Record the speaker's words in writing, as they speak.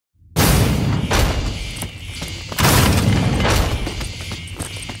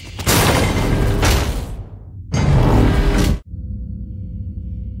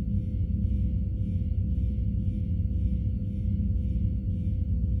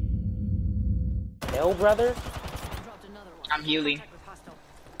hell, brother? I'm healing.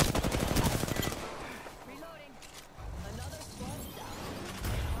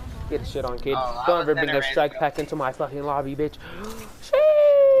 Get shit on, kid. Oh, Don't ever bring a strike pack into my fucking lobby, bitch.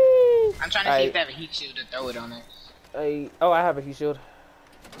 I'm trying to see if they have a heat shield to throw it on it. Oh, I have a heat shield.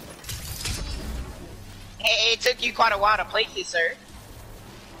 Hey, it took you quite a while to place it, sir.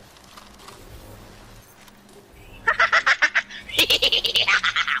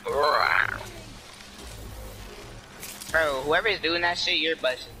 Bro, whoever's doing that shit, you're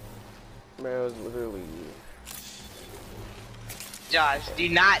busting. Bro, it was literally... Josh, do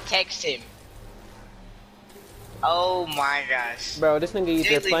not text him. Oh my gosh. Bro, this nigga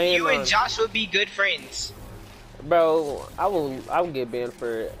either Jaylee, playing you on... and Josh would be good friends. Bro, I will get banned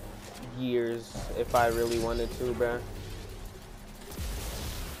for years if I really wanted to, bro.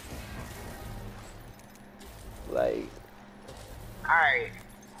 Like... Alright.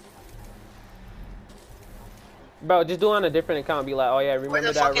 Bro, just do it on a different account. Be like, oh yeah, remember that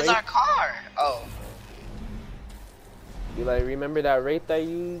Where the fuck rape? is our car? Oh. Be like, remember that rape that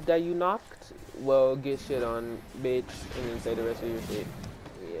you knocked? Well, get shit on, bitch, and then say the rest of your shit.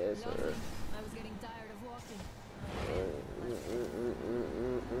 Yes, sir. I was getting tired of walking.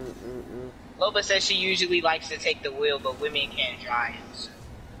 Loba says she usually likes to take the wheel, but women can't drive. So.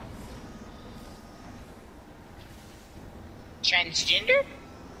 Transgender?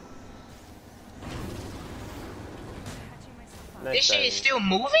 Night This driving. shit is still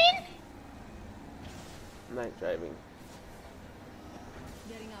moving? Night driving.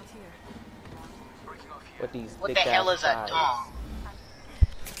 Getting out here. What these What thick the hell ass is a thighs. dong?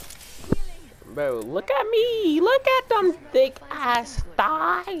 Bro, look at me. Look at them thick ass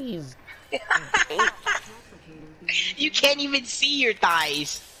thighs. You can't even see your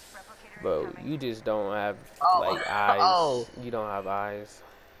thighs. Bro, you just don't have like Oh. eyes. Oh. You don't have eyes.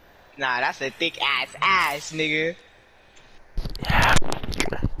 Nah, that's a thick ass, nigga.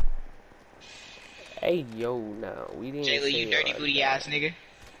 Hey yo, now we didn't. Jaylee, say you dirty all booty that. ass nigga.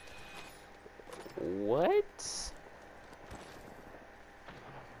 What?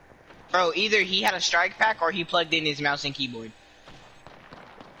 Bro, either he had a strike pack or he plugged in his mouse and keyboard.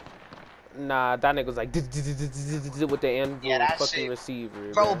 Nah, that nigga was like with the anvil Yeah, that fucking shit.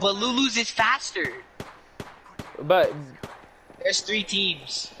 receiver. Bro, but Lulu's is faster. But There's 3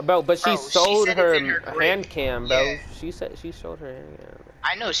 teams. but she Bro, she sold said her, it's in her grip. hand cam, bro. Yeah. She showed her hand cam.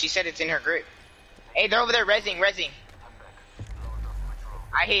 I know, she said it's in her grip. Hey, they're over there rezzing.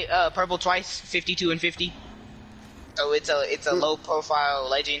 I hit purple twice, 52 and 50. So it's a low profile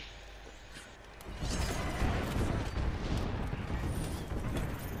legend.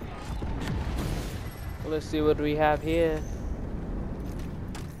 Let's see what we have here.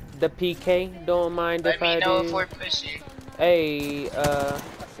 The PK, don't mind Let if me I know do. if we're pushing. Hey,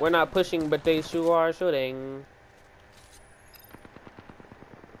 we're not pushing, but they sure are shooting.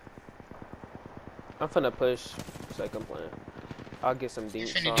 I'm finna push second plan. I'll get some You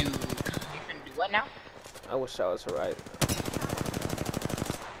dinks finna off. do what now? I wish I was right.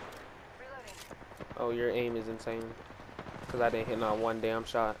 Oh, your aim is insane. Cause I didn't hit not one damn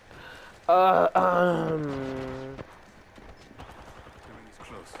shot.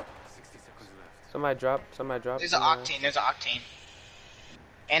 Somebody drop. There's an octane.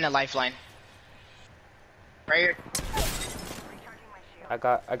 And a lifeline. Right here. I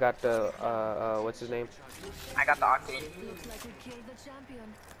got the what's his name? I got the octane. Looks like we killed the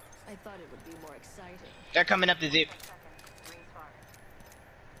champion. I thought it would be more exciting. They're coming up the zip.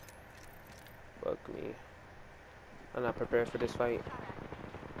 Fuck me. I'm not prepared for this fight.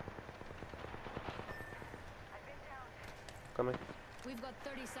 Coming. We've got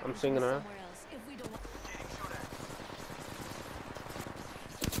 30 seconds. I'm swinging around. somewhere else. If we don't...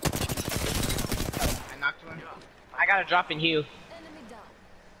 I knocked one. I got a drop in heal. Enemy down.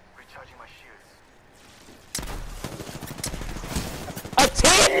 Recharging my shields. A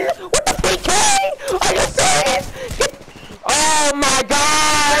 10 with the PK? Are you serious? Oh my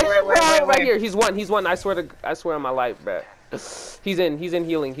god! Wait. Right here. He's one. I swear on my life, bro. He's in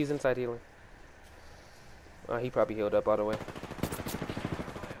healing. He's inside healing. Oh, he probably healed up all the way.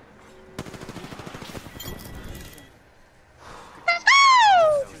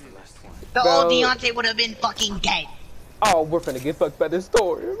 The Bro. old Deontay would have been fucking dead. Oh, we're finna get fucked by this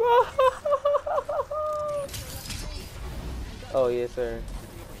storm. Oh, yes, sir.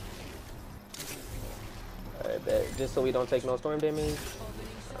 Alright, bet. Just so we don't take no storm damage.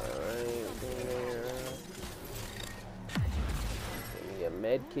 Alright, give me a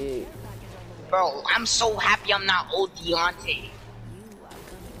med kit. Bro, I'm so happy I'm not old Deontay.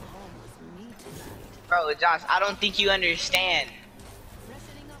 Bro, Josh, I don't think you understand.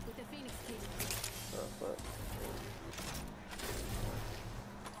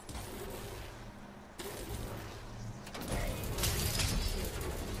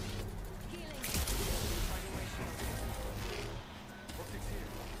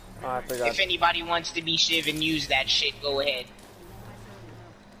 Oh, I forgot. If anybody wants to be Shiv and use that shit, go ahead.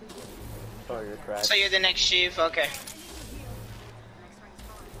 Oh, you're trash. So you're the next Shiv? Okay.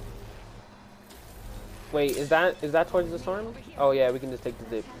 Wait, is that towards the storm? Oh yeah, we can just take the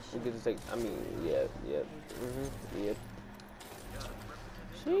dip. We can just take. I mean, yeah. Yep.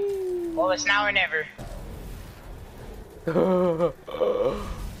 Well, it's now or never. Sheesh.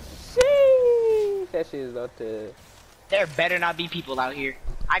 That shit is about to. There better not be people out here.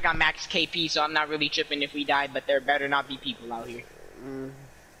 I got max KP, so I'm not really tripping if we die, but there better not be people out here. I'm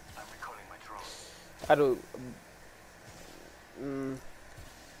recalling my drone. I don't.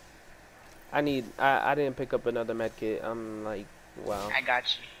 I didn't pick up another med kit. I'm like, wow. I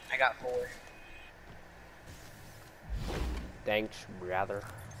got you. I got 4. Thanks, brother.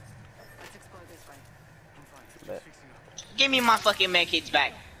 Let's explore this way. I'm fine. Bet. Just fixing up. Give me my fucking medkits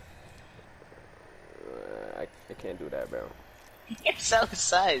back. I can't do that, bro. You're so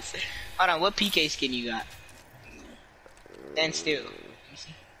sus. Hold on, what PK skin you got? Stand still.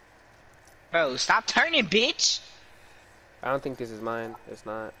 Bro, stop turning, bitch. I don't think this is mine. It's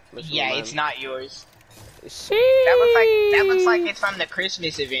not. This is Yeah, mine. it's not yours. Sheesh. That looks like it's from the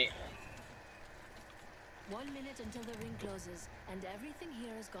Christmas event. 1 minute until the ring closes, and everything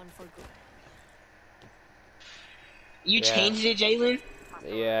here is gone for good. You Yeah. changed it, Jalen?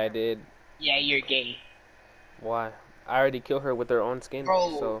 Yeah, I did. Yeah, you're gay. Why? I already killed her with her own skin.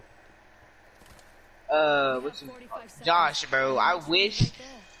 Bro. So What's Josh, bro? I wish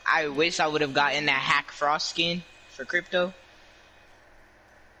I would have gotten that hack frost skin for crypto.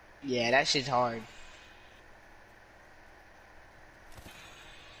 Yeah, that shit's hard.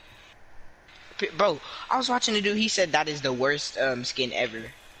 Bro, I was watching the dude. He said that is the worst skin ever.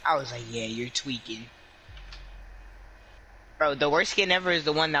 I was like, yeah, you're tweaking. Bro, the worst skin ever is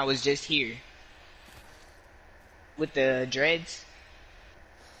the one that was just here with the dreads.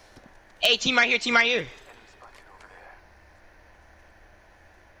 Hey, team right here, team right here. Enemy spotted over there.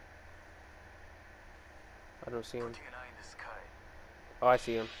 I don't see him. Putting an eye in the sky. Oh, I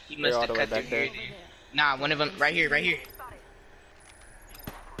see him. He They're must all have the way cut through back there. here. Then. Nah, one of them right here, right here.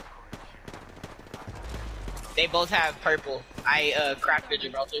 They both have purple. I cracked the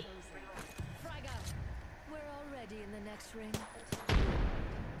Gibraltar. Frag out. We're already in the next ring.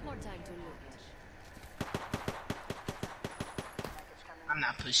 More time to loot. I'm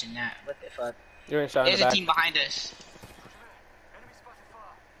not pushing that. What the fuck? You're in shot in There's the a back. team behind us. Enemy spotted far.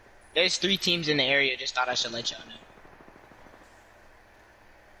 There's 3 teams in the area. Just thought I should let y'all know.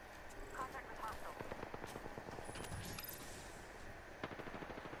 Contact with hostile.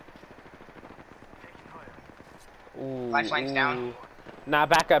 Taking fire. Ooh, Lifeline's down. ooh. Nah,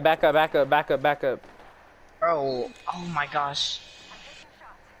 back up. Bro, oh my gosh.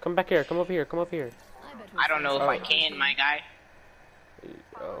 Come back here. Come over here. I bet we'll I don't know if Oh. I can, my guy.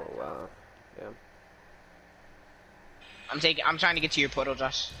 Oh wow. Yeah. I'm trying to get to your portal,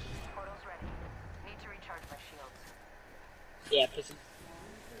 Josh. Portal's ready. Need to recharge my shields. Yeah, pussy.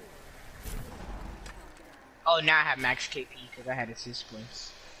 Oh, now I have max KP because I had assist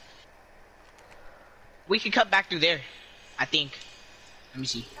points. We can cut back through there, I think. Let me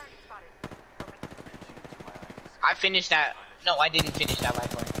see. Target spotted. I finished that. No, I didn't finish that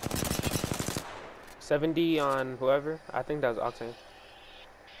lifeline. 70 on whoever. I think that was Octane.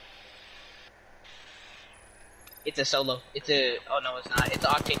 It's a solo. It's a. Oh no, it's not. It's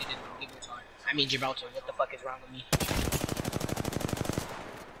Octane and Gibraltar. I mean Gibraltar. What the fuck is wrong with me?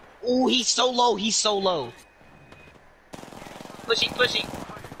 Ooh, he's so low. He's so low. Pushing, pushing.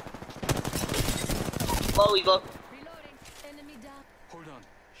 Low, he low. Reloading. Enemy down. Hold on.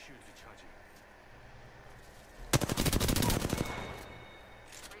 Shield recharging.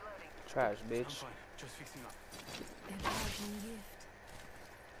 Trash, I'm bitch. fine. Just fixing up. A parting gift.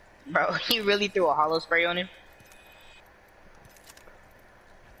 Bro, he really threw a hollow spray on him.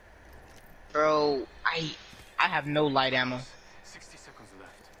 Bro, I have no light ammo. 60 seconds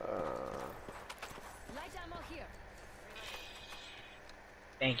left. Light ammo here.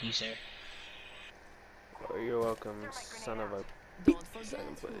 Thank you, sir. Oh, you're welcome, son of a. Don't forget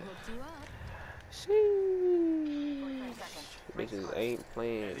Second who player. hooked you up. Sheesh. Bitches ain't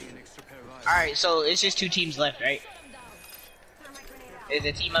playing. Adding an extra pair of eyes. Alright, so it's just 2 teams left, right? Throw my grenade out. There's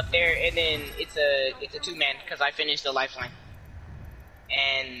a team up there, and then it's a 2-man because I finished the lifeline,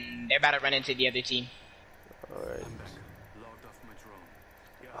 and they're about to run into the other team. Alright. I'm back. Logged off my drone.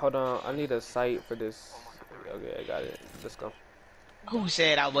 Yeah. Hold on. I need a sight for this. Okay, I got it. Let's go. Who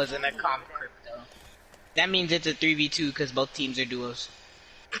said I wasn't a comp crypto? That means it's a 3v2 because both teams are duos.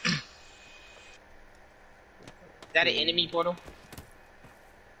 Is that an enemy portal?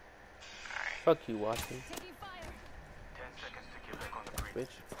 Fuck you, Watson. Taking fire. 10 seconds to get back on the grid. bitch.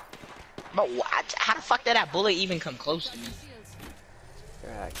 But what? How the fuck did that bullet even come close to me? Shields.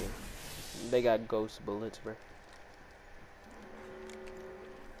 They're hacking. They got ghost bullets, bro.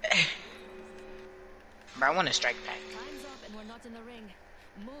 Bro, I want a strike back. Time's up and we're not in the ring.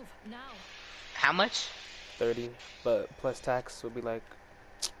 Move now. How much? 30, but plus tax would be like.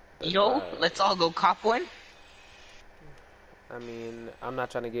 Yo, let's all go cop one. I mean, I'm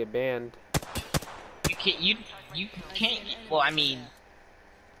not trying to get banned. You can't. You can't. Well, I mean.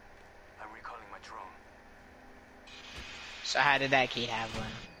 I'm recalling my drone. So how did that kid have one?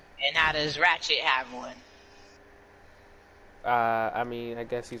 And how does Ratchet have one? I mean, I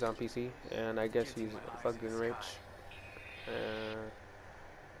guess he's on PC, and I guess he's fucking rich.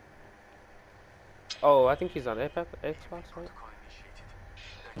 Oh, I think he's on Xbox, right? Protocol initiated.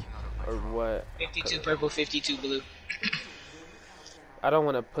 Backing out of my Or drone. what? 52 purple, 52 blue. I don't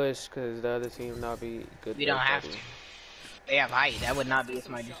want to push because the other team not be good. We don't have to. They have height. That would not be a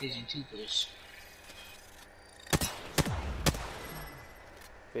smart decision to push.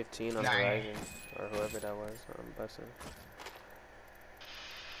 15 on Nah. Horizon, or whoever that was. I'm busting.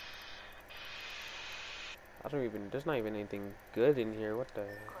 I don't even. There's not even anything good in here. What the?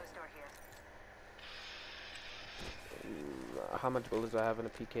 Closed door here. How much bullets do I have in a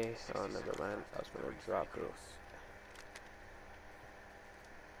PK? Oh, never mind. I was gonna drop it.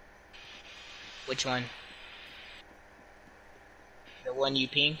 Which one? The one you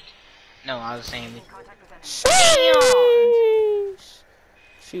pinged? No, I was saying. Contact with enemy. Sheesh.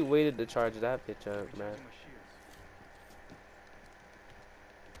 She waited to charge that bitch up, man. My shields.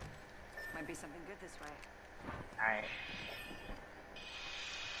 Might be something good this way. Alright.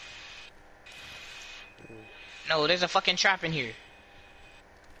 No, there's a fucking trap in here.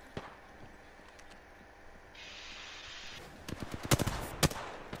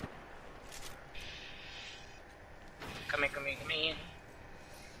 Come in, come in, come in.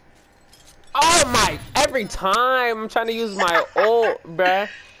 Oh my! Every time I'm trying to use my ult, bruh.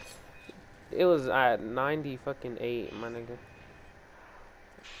 It was at 90 fucking 8, my nigga.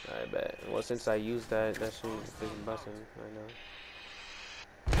 I bet. Well, since I used that shit is busting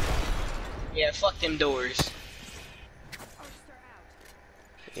right now. Yeah, fuck them doors.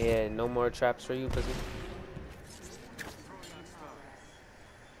 Yeah, no more traps for you, pussy.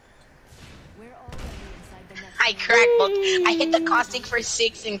 We're already inside the next I ring. cracked both. I hit the caustic for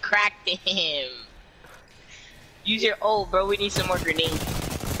 6 and cracked him. Use your ult, bro. We need some more grenades.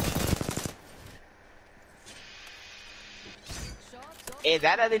 Hey,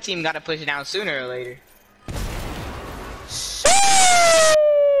 that other team gotta push it down sooner or later.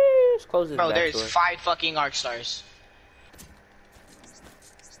 Close this Bro, back there's door. 5 fucking arc stars.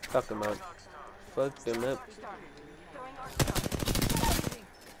 Fuck them up. Fuck them up.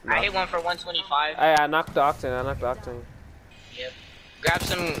 I hit one for 125. I knocked the Octane. I knocked the Octane. Yep. Grab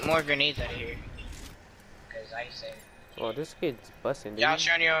some more grenades out of here. Cause I said. Oh, this kid's busting, dude. Josh,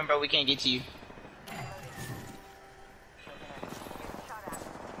 you're on your own, bro. We can't get to you.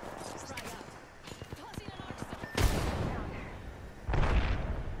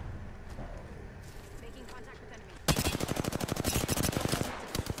 Making contact with enemy.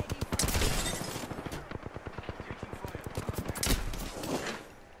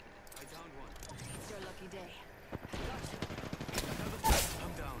 I downed one. It's your lucky day.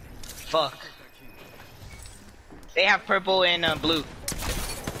 I'm down. Fuck. Back in. They have purple and blue.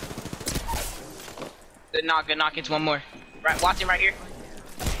 Good knock, good knock. It's one more. Right, watch him right here.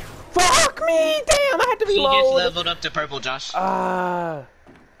 Fuck me! Damn, I had to He just reload. leveled up to purple, Josh. Ah,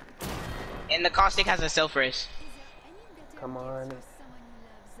 And the caustic has a self race. come on.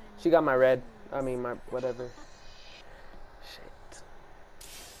 She got my red. I mean, my whatever. Shit.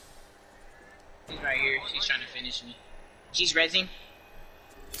 She's right here. She's trying to finish me. She's rezzing.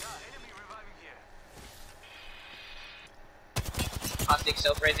 Enemy reviving here. Caustic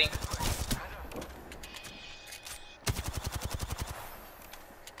self rezzing.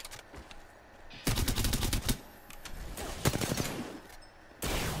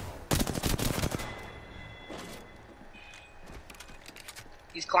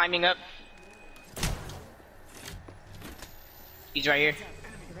 He's climbing up. He's right here.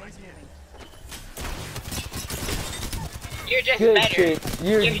 You're just Good better. shit.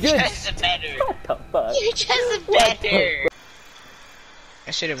 You're You're good. just better. What the fuck? You're just better.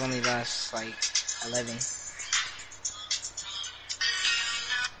 I should have only lost like 11.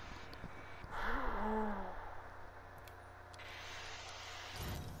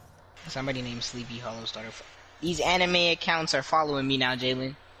 Somebody named Sleepy Hollow started. These anime accounts are following me now,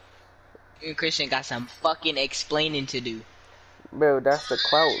 Jalen. You and Christian got some fucking explaining to do. Bro, that's the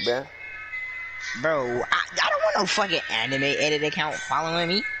clout, man. Bro, I don't want no fucking anime edit account following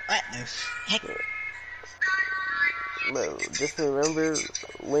me. What the heck? Bro, just remember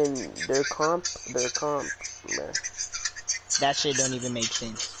when their comp, man. That shit don't even make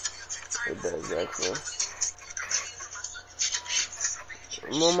sense. It does actually.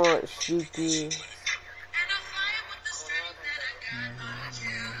 Mama Shiki.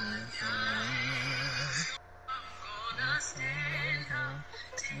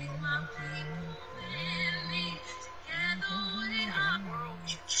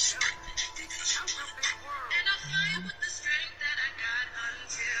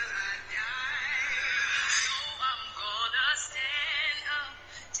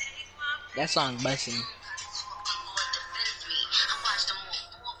 That song busting.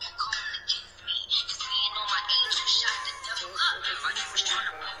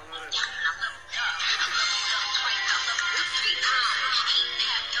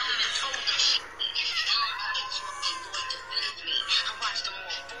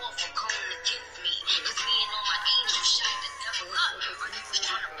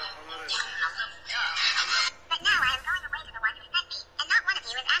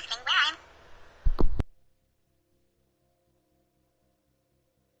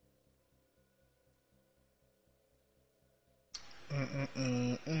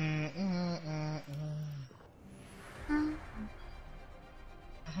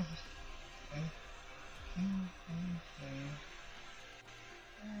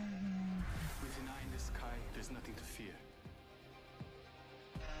 With an eye in the sky, there's nothing to fear.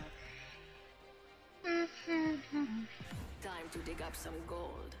 Time to dig up some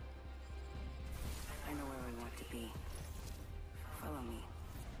gold. I know where we want to be. Follow me.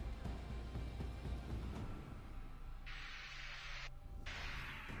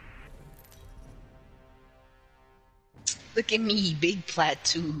 Look at me, big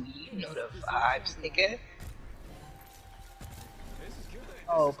plateau. You know the vibes, nigga.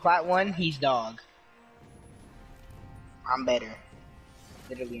 Oh, plat 1, he's dog. I'm better.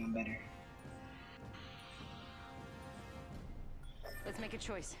 Literally, I'm better. Let's make a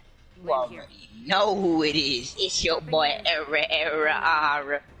choice. You Land here. already know who it is. It's your boy,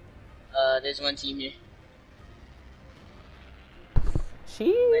 Era. There's one team here.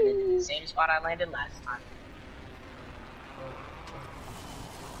 Landed in the same spot I landed last time.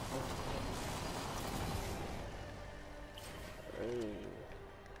 Hey.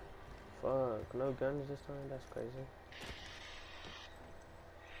 Fuck, no guns this time? That's crazy.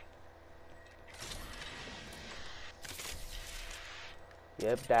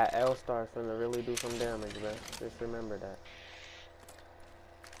 Yep, that L-Star's finna really do some damage, man. Just remember that.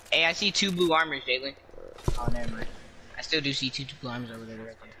 Hey, I see 2 blue armors, Jalen. Oh, never mind. I still do see two blue armors over there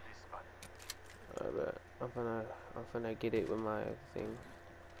right there. I bet. I'm finna get it with my thing.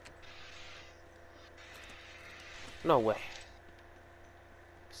 No way.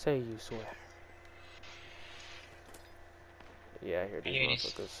 Say you swear. Yeah, I hear these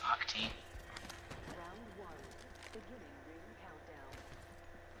motherfuckers. Octane. Round 1. Beginning ring countdown.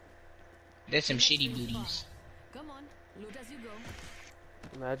 There's some shitty booties. Come on, loot as you go.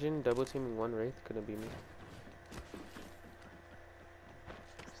 Imagine double teaming one Wraith, couldn't be me.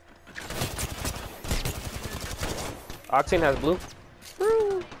 Octane has blue.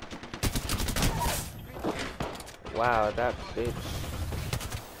 Woo. Wow, that bitch.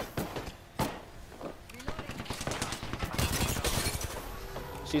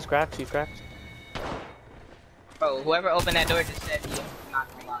 She's cracked, she's cracked. Bro, whoever opened that door just set me up. I'm not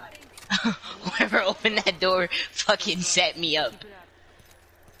gonna lie. Whoever opened that door fucking set me up.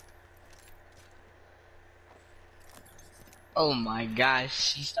 Oh my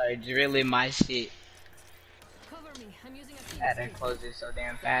gosh, she started drilling my shit. Cover me. I'm using a I had to close it so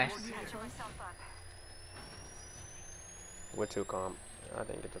damn fast. We're too calm. I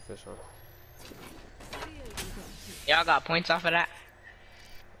think it's official. Y'all got points off of that?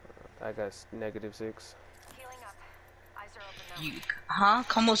 I got -6. Healing up. Eyes are open now. You, huh?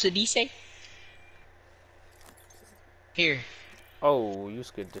 Como se dice? Here. Oh, you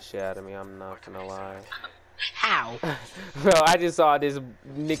scared the shit out of me, I'm not gonna lie. How? Bro, I just saw this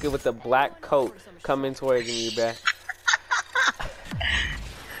nigga with the black coat coming towards me, bruh.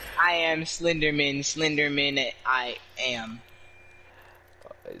 I am Slenderman, I am.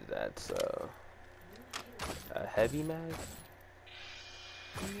 Is that a heavy mag?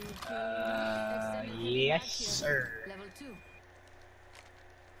 Yes, sir. Level 2.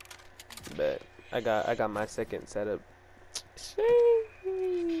 Bet I got my second setup.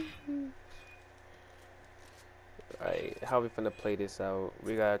 Alright, how we finna play this out?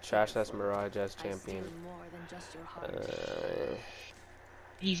 We got Trash That's Mirage as champion. More than just your heart.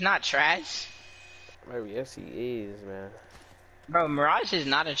 He's not trash. Bro, yes he is, man. Bro, Mirage is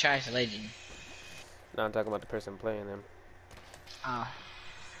not a trash legend. Now I'm talking about the person playing him. Oh.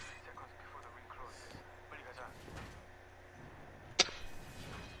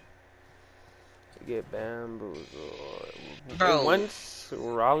 Get bamboozled. Bro, Once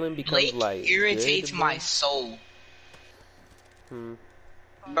Rollin becomes Blake like irritates good, my bro. soul. Hmm.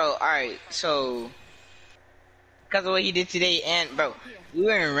 Bro, alright, so because of what he did today, and bro, we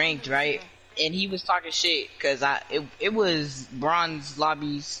were in ranked, right? And he was talking shit because it was bronze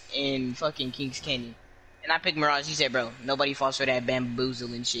lobbies in fucking Kings Canyon. And I picked Mirage. He said, bro, nobody falls for that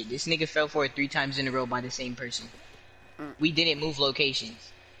bamboozle and shit. This nigga fell for it 3 times in a row by the same person. We didn't move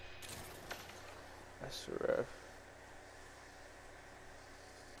locations. That's rough.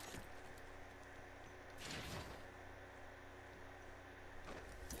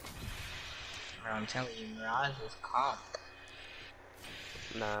 Bro, I'm telling you, Mirage is calm.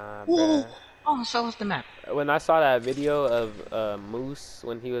 Nah, Ooh. bruh. Oh, so what's the map? When I saw that video of Moose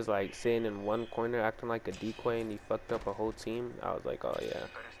when he was like sitting in one corner acting like a decoy and he fucked up a whole team, I was like, oh yeah.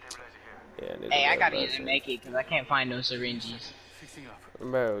 Yeah, nigga, Hey, I bro, gotta use a busting. make it because I can't find no syringes. Fixing up.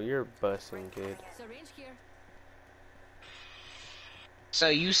 Bro, you're busting, kid. Syringe here. So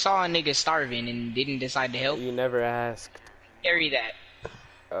you saw a nigga starving and didn't decide to help? You never asked. Carry that.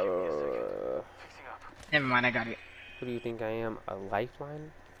 Fixing up. Never mind, I got it. Who do you think I am? A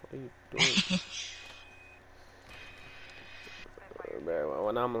lifeline? What are you doing? Bro,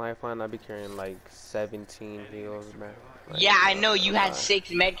 when I'm lifeline, I be carrying like 17 heals, bro. Like, Yeah, I know you had lie. 6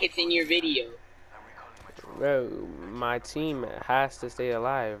 medkits in your video. Bro, my team has to stay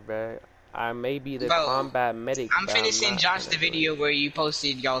alive, bro. I may be the Bro, combat medic. I'm but finna send not Josh the gonna do it. video where you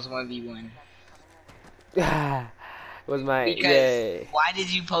posted y'all's 1v1. Was my Because why did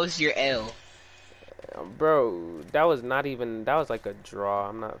you post your L? bro? That was not even. That was like a draw.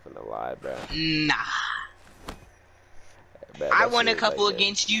 I'm not gonna lie, bro. Nah. Bro, I that won a shit was couple like that.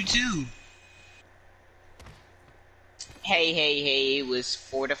 against you too. Hey, it was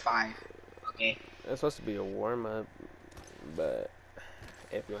 4-5. Okay. It's supposed to be a warm up, but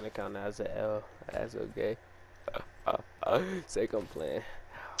if you want to count that as an L, that's okay. Second plan.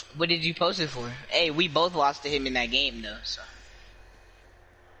 What did you post it for? Hey, we both lost to him in that game though, so.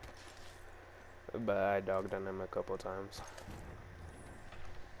 But I dogged on him a couple times.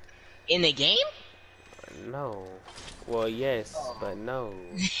 In the game? No. Well, yes, Oh. but no.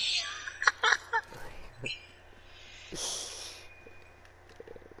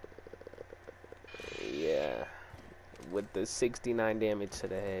 Yeah. With the 69 damage to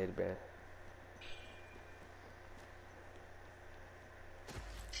the head, bruh.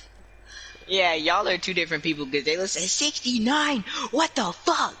 Yeah, y'all are 2 different people because they listen 69. What the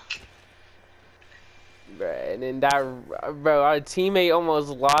fuck? Bruh, and then that, bro, our teammate almost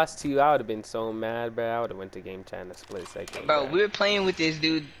lost to you. I would have been so mad, bruh. I would have went to game chat in a split second. Bro, bruh. we were playing with this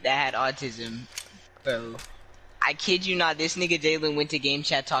dude that had autism. Bro, I kid you not, this nigga Jalen went to game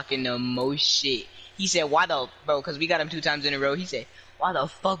chat talking the most shit. He said, why the, bro, because we got him 2 times in a row. He said, why the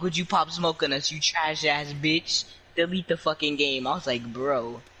fuck would you pop smoke on us, you trash ass bitch? Delete the fucking game. I was like,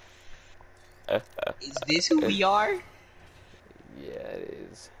 bro, is this who we are? Yeah, it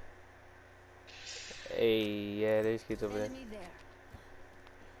is. Hey, yeah, there's kids over there. Enemy there.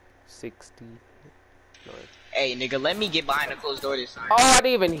 60. No. Hey, nigga, let me get behind a closed door this time. Oh, I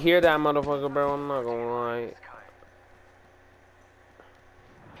didn't even hear that motherfucker, bro. I'm not gonna lie.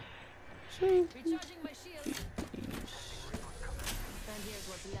 Recharging my shield. And here's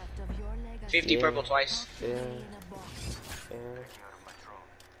what's left of your legacy. 50 Yeah. purple twice. Yeah, In a box. yeah.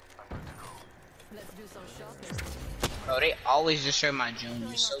 Let's do some shopping. Bro, they always destroy my drone.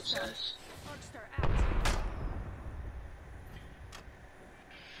 You're so sus. Rockstar out.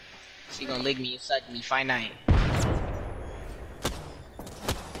 She gonna lick me and suck me. Fine night.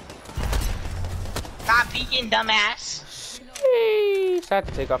 Stop peeking, dumbass. Sheesh. I had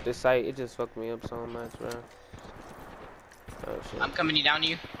to take off this site. It just fucked me up so much, bro. Oh shit. I'm coming down to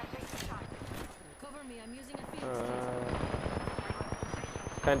you. Cover me. I'm using a field.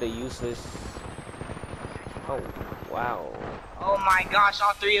 Kinda useless. Oh, wow. Oh my gosh,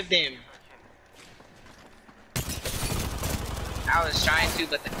 all 3 of them. I was trying to,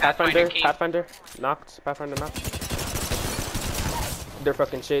 but the Pathfinder came. Pathfinder, knocked. Pathfinder knocked. They're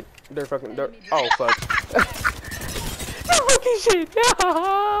fucking shit. They're fucking. Oh fuck. They're fucking shit.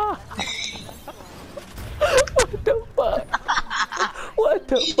 What the fuck? What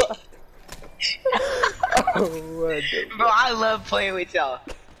the fuck? Oh, what the Bro, I love playing with y'all.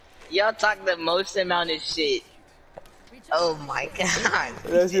 Y'all talk the most amount of shit. Oh my god.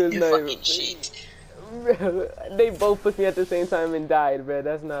 That's just The not fucking even- shit. Bro, they both pushed me at the same time and died, bro.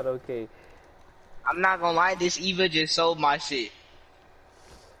 That's not okay. I'm not gonna lie, this Eva just sold my shit.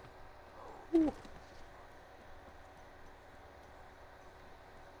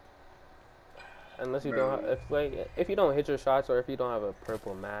 Unless you Bro. don't, if you don't hit your shots or if you don't have a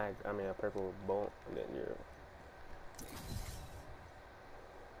purple mag, I mean a purple bolt, then you're.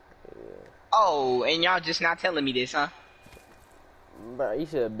 Yeah. Oh, and y'all just not telling me this, huh? Bro, you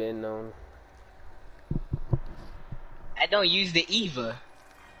should have been known. I don't use the Eva.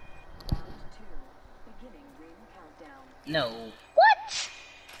 Beginning ring countdown. No. What?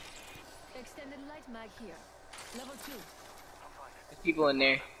 Extended light mag here. Level 2. There's people in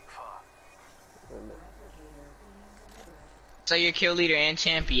there. So you're kill leader and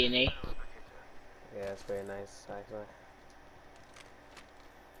champion, eh? Yeah, it's very nice, actually.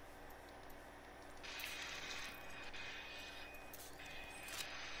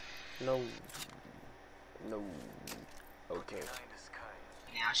 No. No. Okay.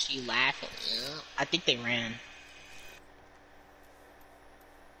 Now she laughing. I think they ran.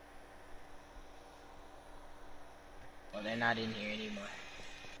 Well, they're not in here anymore.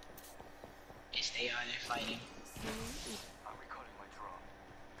 Yes, they are. They're fighting. I'm recalling my drone.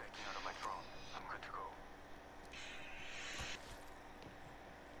 Backing out of my drone. I'm good to go.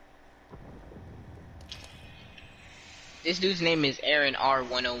 This dude's name is Aaron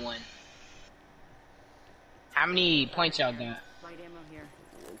R101. How many points y'all got? Light ammo here.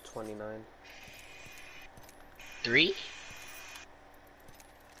 29. 3?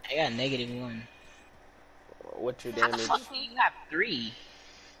 I got -1. What's your How the damage? fuck do you have 3?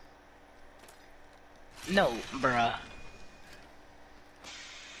 No, bruh.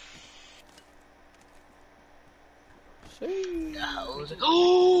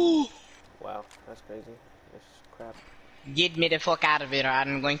 Oh! Wow, that's crazy. That's crap. Get me the fuck out of it or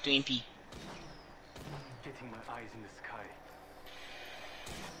I'm going to MP. Getting my eyes in the sky.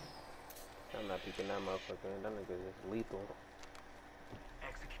 I'm not peeking that motherfucker. That nigga is lethal.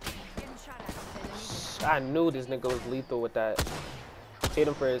 Execute. Getting shot at. I knew this nigga was lethal with that. Hit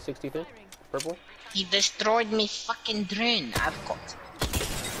him for his 63. Purple. He destroyed me fucking drone. I've got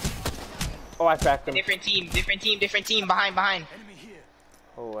Oh, I tracked him. different team, behind. Enemy here.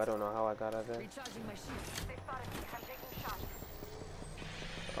 Oh, I don't know how I got out of there. Recharging my shield.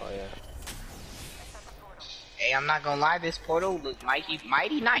 Oh, yeah. Hey, I'm not gonna lie, this portal looks mighty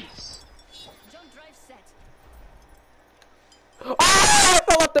nice. Jump drive set. Oh, I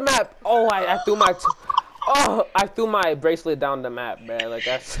fell off the map. Oh, I threw my. I threw my bracelet down the map, man. Like,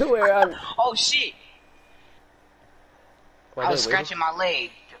 I swear I'm. Oh shit! Wait, I was wait, scratching my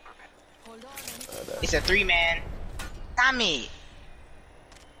leg. Hold on. It's a 3-man. Damn it!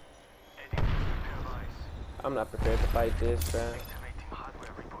 I'm not prepared to fight this, man. Activating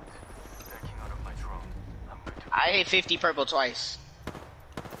hardware reboot. Backing out of my drone. I'm good to go. I hit 50 purple twice.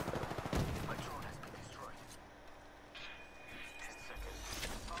 My drone has been destroyed. 10 seconds.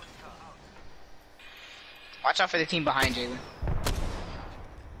 Bouncer out. Watch out for the team behind Jalen.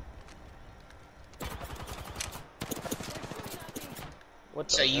 What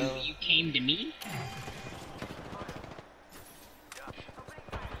the So you hell? came to me? Hold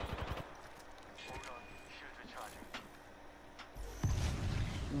on. Shield recharging.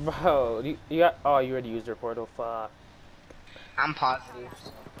 Bro, you got. Oh, you already used your portal. Fuck. I'm positive.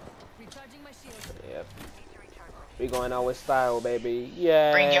 Recharging my shield. Yep. We going out with style, baby.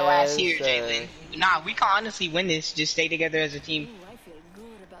 Yeah. Bring your ass here, Jalen. Nah, we can honestly win this. Just stay together as a team. Ooh, I feel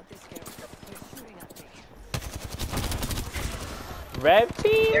good about this character. They're shooting at me. Rev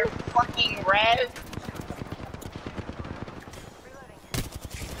team. They're fucking red.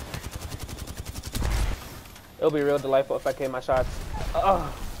 It'll be real delightful if I came my shots.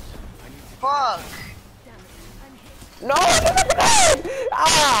 Oh. Fuck. No!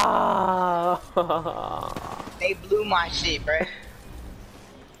 Ah! They blew my shit, bruh.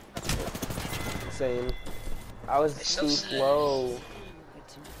 Same. I was It's so too sad. slow.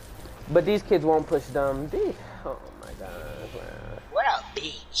 But these kids won't push them. Oh my god. What a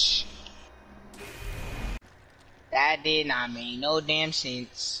bitch. That did not make no damn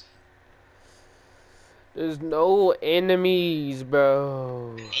sense. There's no enemies,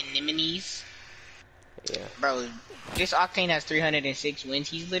 bro. Enemies. Yeah. Bro, this Octane has 306 wins.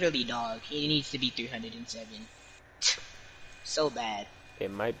 He's literally dog. He needs to be 307. So bad.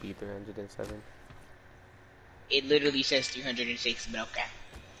 It might be 307. It literally says 306, but okay.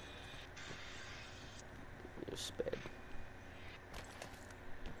 You're sped.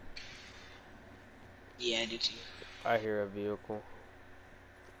 Yeah, I do too. I hear a vehicle.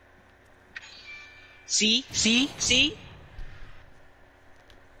 See?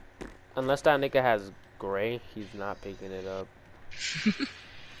 Unless that nigga has gray, he's not picking it up.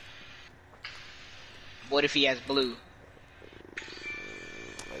 What if he has blue?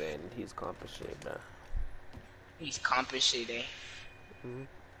 And then he's compensated, bro. He's compensated. Mhm.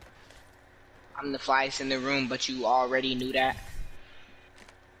 I'm the flyest in the room, but you already knew that.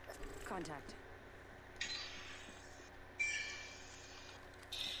 Contact.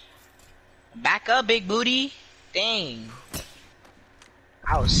 Back up, big booty. Dang.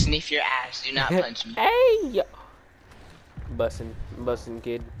 I'll sniff your ass. Do not punch me. Hey! Bussin'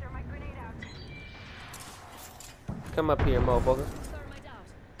 kid. Come up here, motherfucker. Thermite out.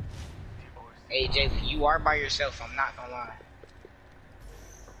 Hey, Jay, you are by yourself. I'm not gonna lie.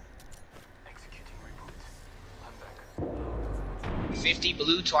 Executing reboot. I'm back. 50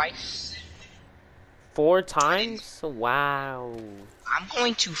 blue twice. 4 times? Wow. I'm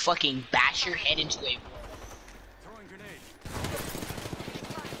going to fucking bash your head into a wall. Throwing grenade.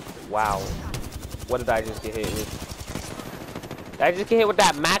 Wow. What did I just get hit with? Did I just get hit with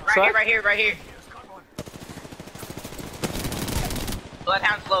that Mack truck? Right here. Got one.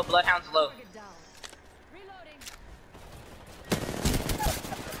 Bloodhound's low. Target down. Reloading.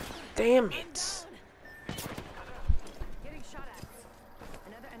 Damn it. Getting shot at.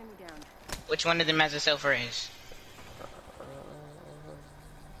 Another enemy down. Which one of them has a self-raise?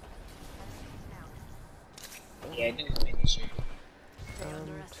 Yeah, do his finisher.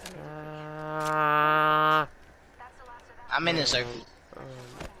 Ah. I'm in the circle.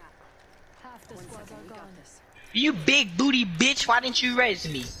 Half the 1 squads second, are we gone. got this. You big booty bitch, why didn't you raise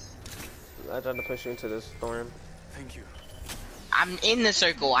me? I tried to push you into the storm. Thank you. I'm in the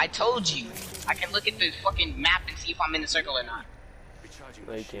circle, I told you. I can look at the fucking map and see if I'm in the circle or not. Recharging.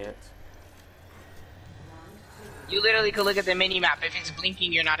 No, you can't. You literally could look at the mini map. If it's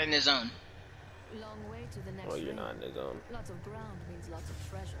blinking, you're not in the zone. Long way to the next Oh, you're ring. not in the zone. Lots of ground means lots of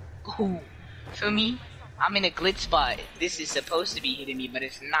treasure. Ooh. Feel me? I'm in a glitch spot. This is supposed to be hitting me, but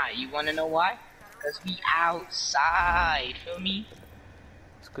it's not. You wanna know why? Cause we outside. Feel me?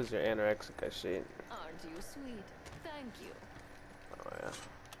 It's because you're anorexic as shit. Aren't you sweet? Thank you. Oh, yeah.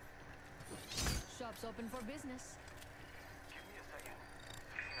 Shop's open for business.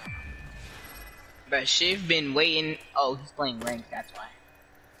 But Shiv been waiting. Oh, he's playing ranked, that's why.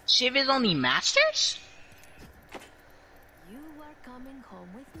 Shiv is only masters? You are coming home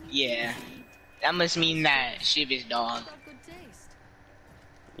with me. Yeah. That must mean that Shiv is dog. Got good taste.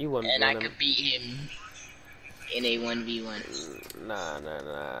 You wouldn't And I run him. could beat him in a 1v1.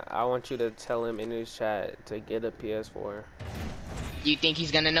 Nah. I want you to tell him in his chat to get a PS4. You think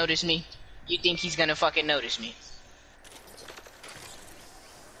he's gonna notice me? You think he's gonna fucking notice me?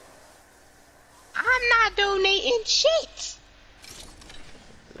 I'm not donating shit!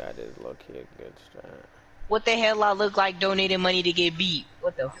 That is low-key a good strat. What the hell I look like donating money to get beat?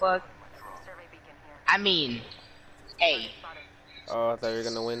 What the fuck? I mean, hey, Oh, I thought you were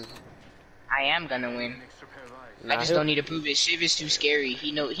gonna win. I am gonna win. Extra pair of eyes. Nah, I just he'll- don't need to prove it. Shiv is too scary.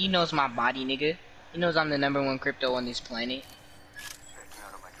 He knows my body, nigga. He knows I'm the #1 crypto on this planet. Backing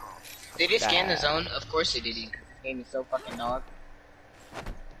out of my drone. Did it scan the Nah. zone? Of course it didn't. 'Cause this game is so fucking dog.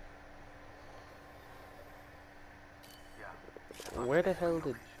 Where the hell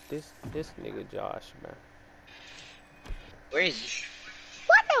did this nigga Josh, man? Where is he?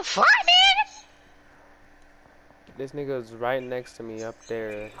 What the fuck, man? This nigga's right next to me up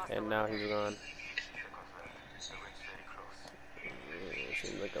there, and now he's gone. The ring's very close.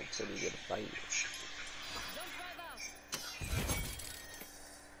 Seems like a pretty good fight. Don't drive out.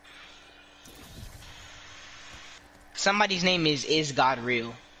 Somebody's name is God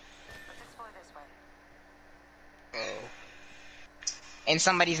real? Oh. And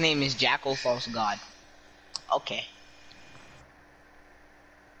somebody's name is Jackal False God. Okay.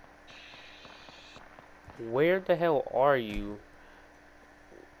 Where the hell are you?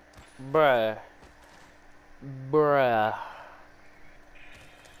 Bruh.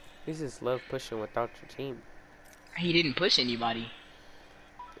 He just love pushing without your team. He didn't push anybody.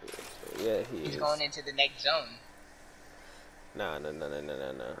 Yeah, he He's is. going into the next zone. Nah.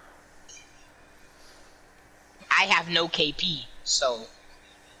 I have no KP, so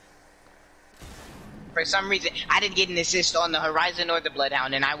for some reason I didn't get an assist on the Horizon or the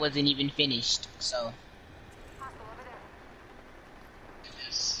Bloodhound, and I wasn't even finished. So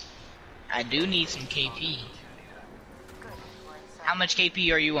I do need some KP. How much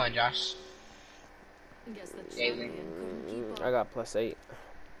KP are you on, Josh? Guess the Daily. champion couldn't keep up. I got +8.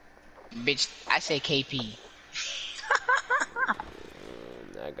 Bitch, I say KP.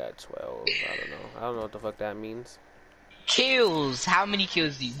 I got 12. I don't know what the fuck that means. Kills. How many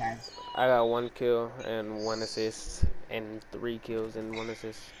kills do you have? I got 1 kill and 1 assist, and 3 kills and 1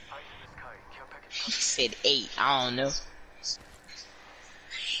 assist. Eyes in the sky. Care package He said 8. I don't know.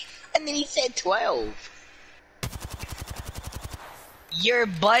 And then he said 12. You're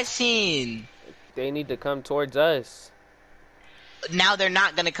bussing. They need to come towards us. Now they're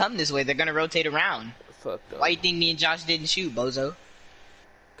not gonna come this way. They're gonna rotate around. Fuck them. Why you think me and Josh didn't shoot, bozo?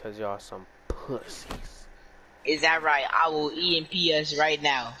 Cause y'all some pussies. Is that right? I will EMP us right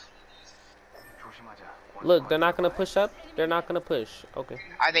now. 조심하자. Look, they're not gonna push up. They're not gonna push. Okay.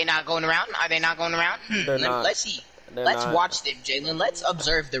 Are they not going around? Are they not going around? They're not. Let's see. They're Let's not. watch them, Jalen. Let's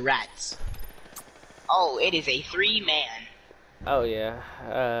observe the rats. Oh, it is a 3-man. Oh yeah.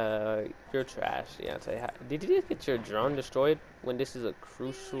 You're trash. Yeah, I'll tell you how. Did you just get your drone destroyed when this is a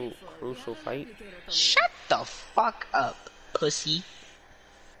crucial fight? Shut the fuck up, pussy.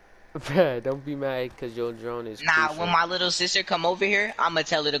 Bruh, don't be mad because your drone is Nah, crucial. when my little sister come over here, I'ma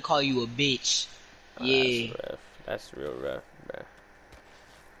tell her to call you a bitch. Oh, Yeah. That's rough. That's real rough, bruh.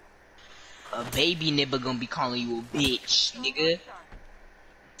 A baby nibba gonna be calling you a bitch, nigga.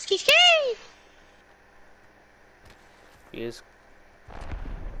 Ski ski! Yes.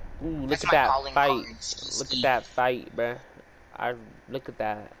 Ooh, look That's at my that calling fight. card, ski Look ski. at that fight, bruh. Look at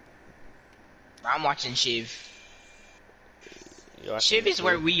that. I'm watching Shiv. You're watching Shiv this is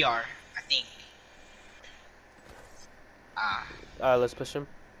where too? we are, I think. Let's push him.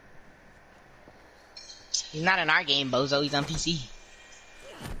 He's not in our game, bozo. He's on PC.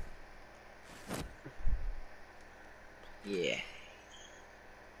 Yeah.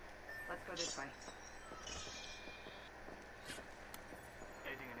 Let's go this way.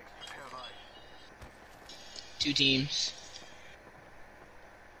 Adding an extra pair of eyes. 2 teams.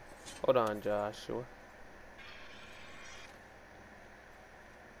 Hold on, Joshua.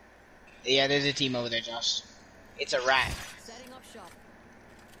 Yeah, there's a team over there, Josh. It's a rat. Setting up shop.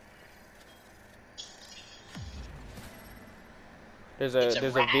 There's It's a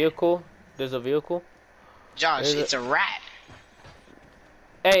a rat. vehicle. There's a vehicle. Josh, There's it's a rat.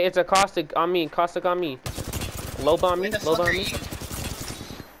 Hey, it's a caustic on me. Caustic on me. Lobe on me. Where the Lobe fuck on are me. you?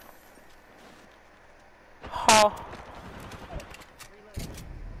 Oh.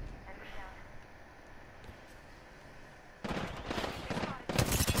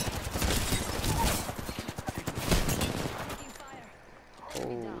 Taking fire.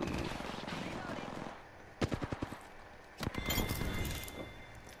 Holy.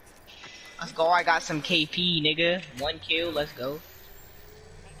 Let's go. I got some KP, nigga. 1 kill. Let's go. Hold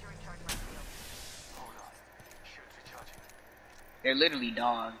on. Shields recharging. They're literally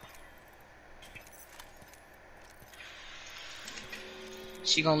dogs.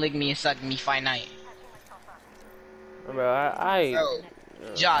 She gonna lick me and suck me fight night. Bro, I Bro,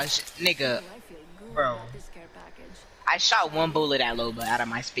 Josh, nigga, I feel good Bro. about this care package. I shot 1 bullet at Loba out of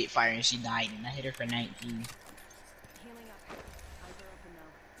my Spitfire and she died, and I hit her for 19. Healing up. Eyes are open now.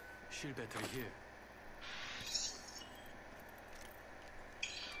 Shield battery here.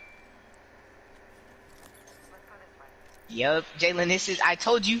 Yup, Jalen, this is. I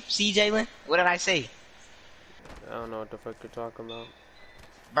told you. See, Jalen? What did I say? I don't know what the fuck you're talking about.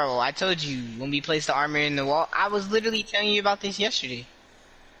 Bro, I told you when we placed the armor in the wall. I was literally telling you about this yesterday.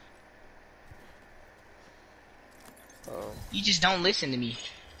 Oh, You just don't listen to me,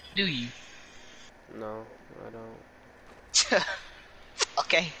 do you? no, I don't.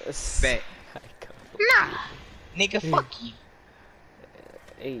 Okay, bet. Nah, nigga, fuck you.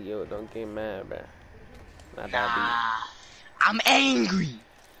 Hey, yo, don't get mad, bruh. Not that Nah, I'm angry. deep.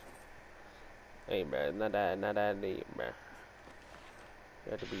 Hey, bruh, not that deep, bruh.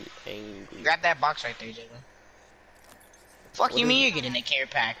 You have to be angry. Grab that box right there, Jalen. Fuck What you is mean it? you're getting a care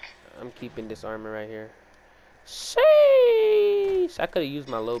pack? I'm keeping this armor right here. Sheesh! I could have used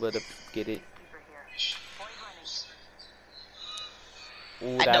my Loba to get it.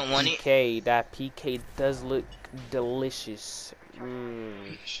 Ooh, I that don't want it. PK, that PK does look delicious.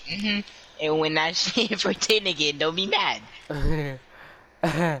 Mmm. And when that shit for 10 again, don't be mad.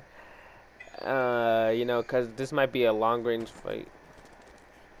 You know, cause this might be a long range fight.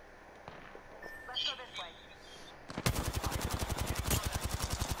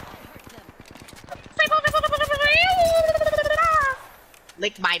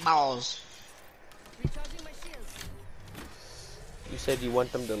 Lick my balls. Recharging my shields. You said you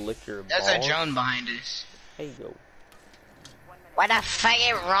want them to lick your There's balls? a drone behind us. Hey, yo. What the fuck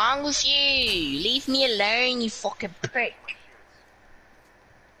is wrong with you? Leave me alone, you fucking prick.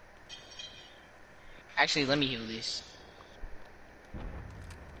 Actually, let me heal this.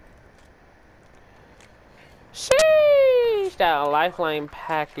 Sheesh! That lifeline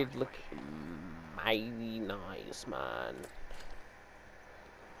package look mighty nice, man.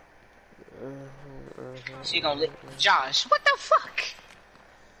 She gonna lick Josh. What the fuck?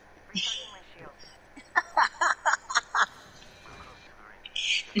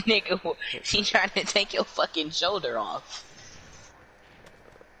 Nigga, she trying to take your fucking shoulder off.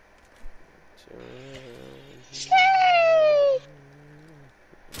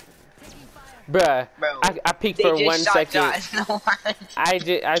 Bruh, Bro, I peeked they for just 1 shot second. Josh. No,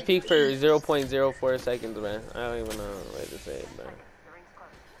 I peeked for 0.04 seconds, man. I don't even know what to say, man.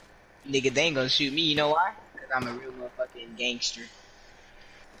 nigga, they ain't gonna shoot me. You know why? Cause I'm a real motherfucking gangster.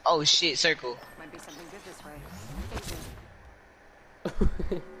 Oh shit, circle. Might be something good this way.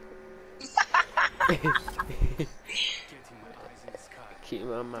 Getting my eyes in the sky. Keep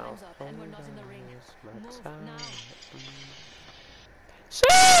my mouth. Time's up, and we're not in the ring. Move now.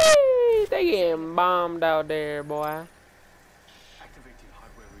 Shit, they getting bombed out there, boy. Activating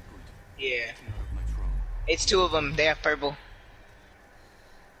hardware reboot. Yeah, Getting out of my drone. it's two of them. They have purple.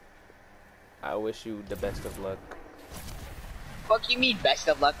 I wish you the best of luck. Fuck you mean best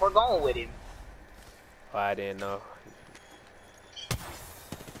of luck? We're going with him. Oh, I didn't know.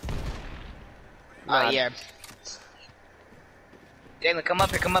 Oh yeah. Jalen, come up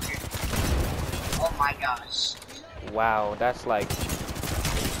here, come up here. Oh my gosh. Wow, that's like...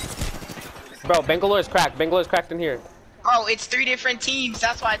 Bro, Bangalore's cracked. Bangalore's cracked in here. Bro, it's 3 different teams.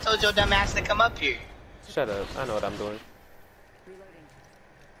 That's why I told your dumb ass to come up here. Shut up. I know what I'm doing. Reloading.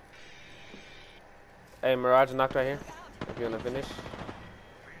 Hey, Mirage knocked right here. If you want to finish.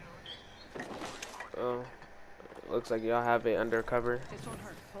 Oh. Looks like y'all have it under cover. This won't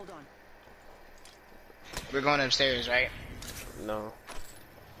hurt. Hold on. We're going upstairs, right? No.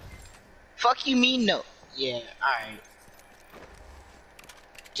 Fuck you mean no? Yeah, alright.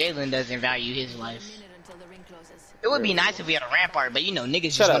 Jalen doesn't value his life. Minute until the ring closes. It would be nice if we had a rampart, but you know,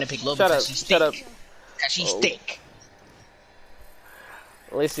 niggas Shut just up. want to pick low Shut because up. she's Shut up. thick. Because she's Oh. thick.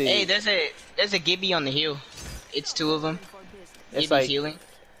 Listen. Hey, there's a Gibby on the hill. It's 2 of them. For business. It's Gibby's like... healing.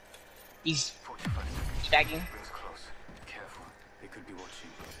 He's 45 seconds. stacking. Rings close. Careful. They could be watching.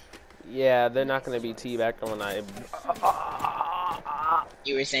 Yeah, they're not going to be teabagged when I...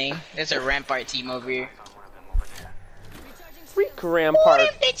 You were saying? There's a rampart team over here. Found one of them over there. Freak Ooh, Rampart.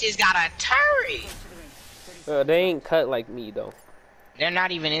 them bitches got a turret! They ain't cut like me, though. They're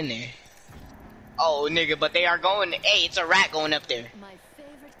not even in there. Oh, nigga, but they are going. Hey, it's a rat going up there. My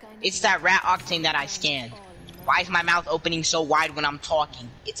favorite kind of It's that rat octane that I scanned. Why is my mouth opening so wide when I'm talking?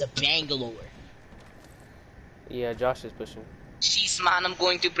 It's a Bangalore. Yeah, Josh is pushing. She's man, I'm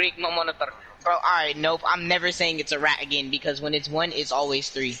going to break my monitor. Bro, alright, nope. I'm never saying it's a rat again because when it's 1, it's always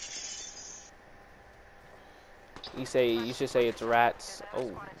 3. You should say it's rats.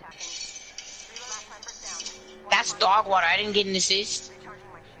 Oh. That's dog water. I didn't get an assist.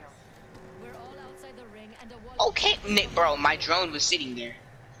 We're all outside the ring and a wall. Okay, Nick, bro, my drone was sitting there.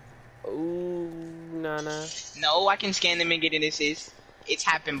 Ooh, Nana. No, I can scan them and get an assist. It's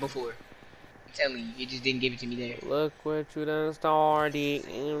happened before. I'm telling you, you just didn't give it to me there. Look what you done started.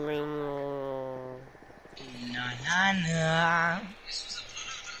 Na na na.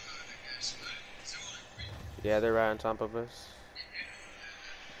 Yeah, they're right on top of us.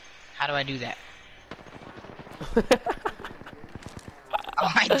 How do I do that?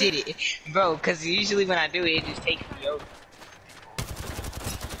 Oh, I did it, bro. Cause usually when I do it, it just takes me over.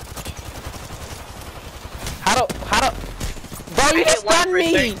 How do? Bro, you I hit one stunned for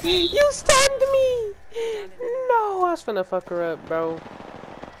me! 13. You stunned me! No, I was finna fuck her up, bro.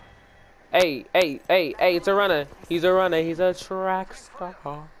 Hey, it's a runner. He's a runner. He's a track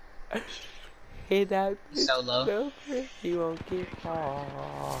star. Hit that bitch Solo. so quick, he won't get far.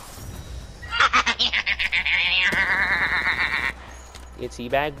 Get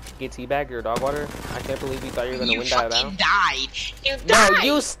teabag, your dog water. I can't believe you thought you were gonna You win that fucking battle. died. You Bro, died.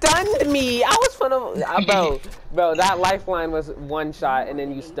 you stunned me. I was finna, bro, that lifeline was 1 shot, and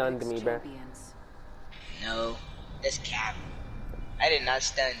then you stunned me, bro. Champions. No, that's cap. I did not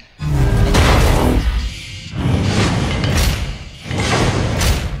stun.